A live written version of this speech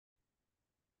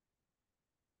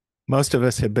Most of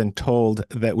us have been told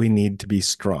that we need to be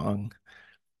strong.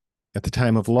 At the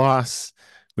time of loss,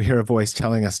 we hear a voice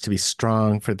telling us to be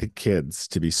strong for the kids,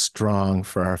 to be strong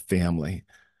for our family.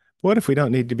 What if we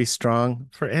don't need to be strong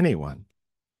for anyone?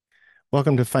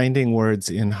 Welcome to Finding Words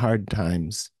in Hard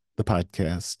Times, the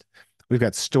podcast. We've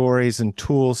got stories and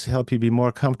tools to help you be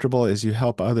more comfortable as you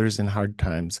help others in hard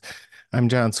times. I'm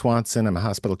Jon Swanson. I'm a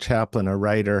hospital chaplain, a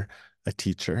writer, a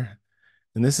teacher.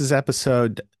 And this is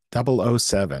episode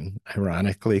 007,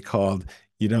 ironically called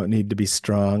You Don't Need to Be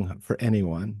Strong for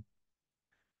Anyone.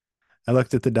 I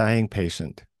looked at the dying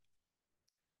patient.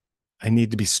 I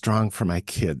need to be strong for my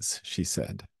kids, she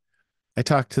said. I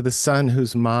talked to the son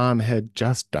whose mom had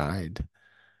just died.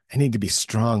 I need to be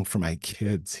strong for my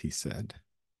kids, he said.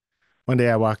 One day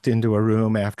I walked into a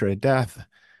room after a death.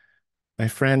 My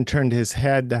friend turned his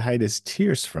head to hide his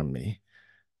tears from me.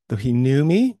 Though he knew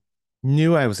me,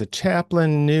 knew I was a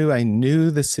chaplain, knew I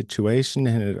knew the situation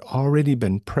and had already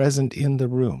been present in the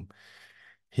room,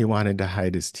 he wanted to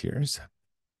hide his tears.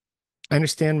 I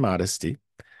understand modesty.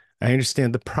 I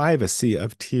understand the privacy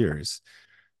of tears.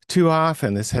 Too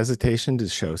often, this hesitation to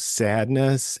show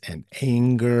sadness and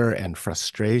anger and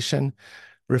frustration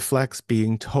reflects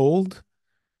being told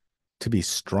to be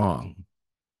strong.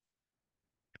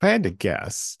 If I had to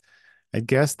guess, I'd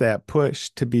guess that push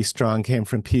to be strong came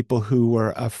from people who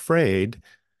were afraid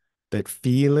that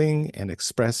feeling and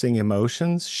expressing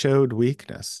emotions showed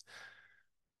weakness,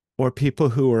 or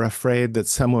people who were afraid that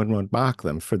someone would mock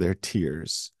them for their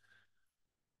tears,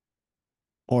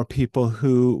 or people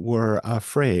who were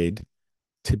afraid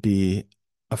to be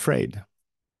afraid.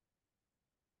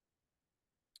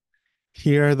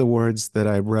 Here are the words that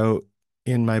I wrote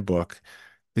in my book,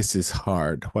 This is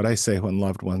Hard, What I Say When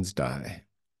Loved Ones Die.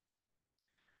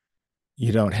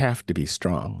 You don't have to be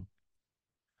strong.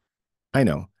 I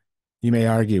know, you may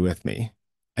argue with me.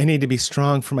 I need to be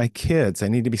strong for my kids. I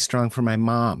need to be strong for my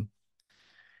mom.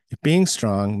 If being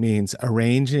strong means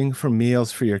arranging for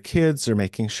meals for your kids or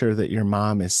making sure that your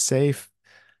mom is safe,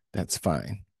 that's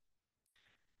fine.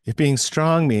 If being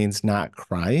strong means not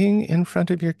crying in front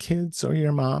of your kids or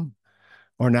your mom,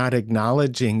 or not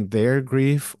acknowledging their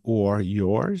grief or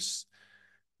yours,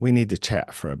 we need to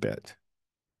chat for a bit.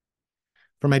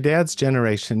 For my dad's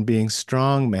generation, being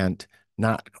strong meant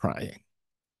not crying,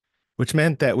 which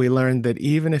meant that we learned that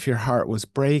even if your heart was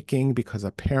breaking because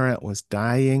a parent was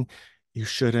dying, you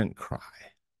shouldn't cry.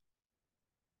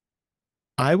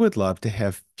 I would love to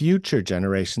have future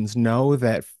generations know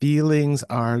that feelings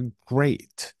are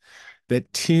great,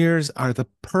 that tears are the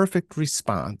perfect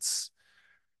response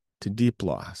to deep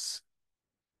loss,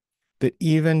 that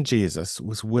even Jesus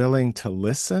was willing to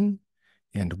listen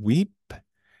and weep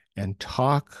and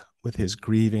talk with his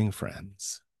grieving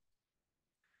friends.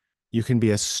 You can be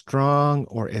as strong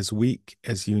or as weak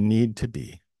as you need to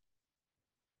be,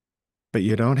 but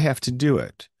you don't have to do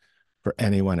it for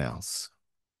anyone else.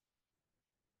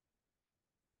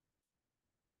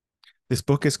 This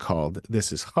book is called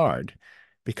This is Hard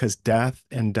because death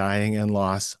and dying and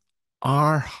loss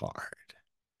are hard.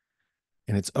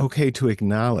 And it's okay to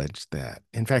acknowledge that.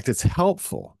 In fact, it's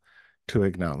helpful to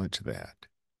acknowledge that.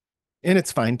 And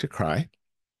it's fine to cry.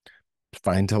 It's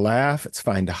fine to laugh. It's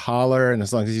fine to holler. And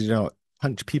as long as you don't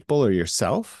punch people or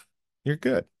yourself, you're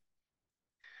good.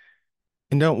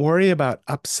 And don't worry about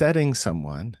upsetting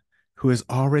someone who is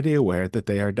already aware that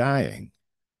they are dying.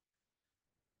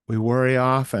 We worry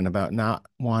often about not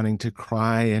wanting to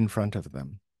cry in front of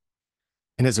them.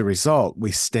 And as a result,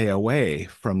 we stay away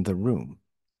from the room.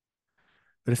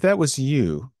 But if that was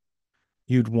you,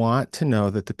 you'd want to know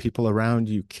that the people around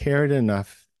you cared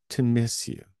enough to miss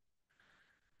you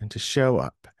and to show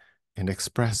up and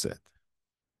express it.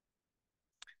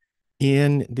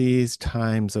 In these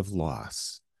times of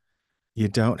loss, you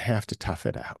don't have to tough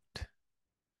it out.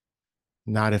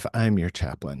 Not if I'm your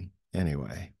chaplain,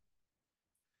 anyway.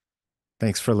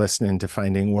 Thanks for listening to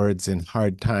Finding Words in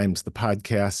Hard Times, the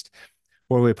podcast,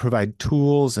 where we provide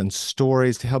tools and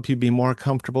stories to help you be more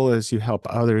comfortable as you help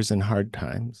others in hard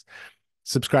times.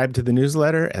 Subscribe to the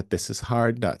newsletter at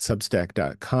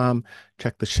thisishard.substack.com.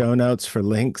 Check the show notes for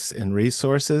links and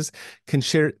resources.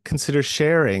 Consider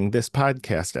sharing this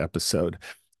podcast episode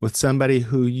with somebody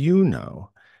who you know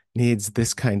needs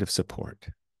this kind of support.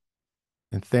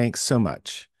 And thanks so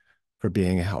much for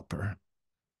being a helper.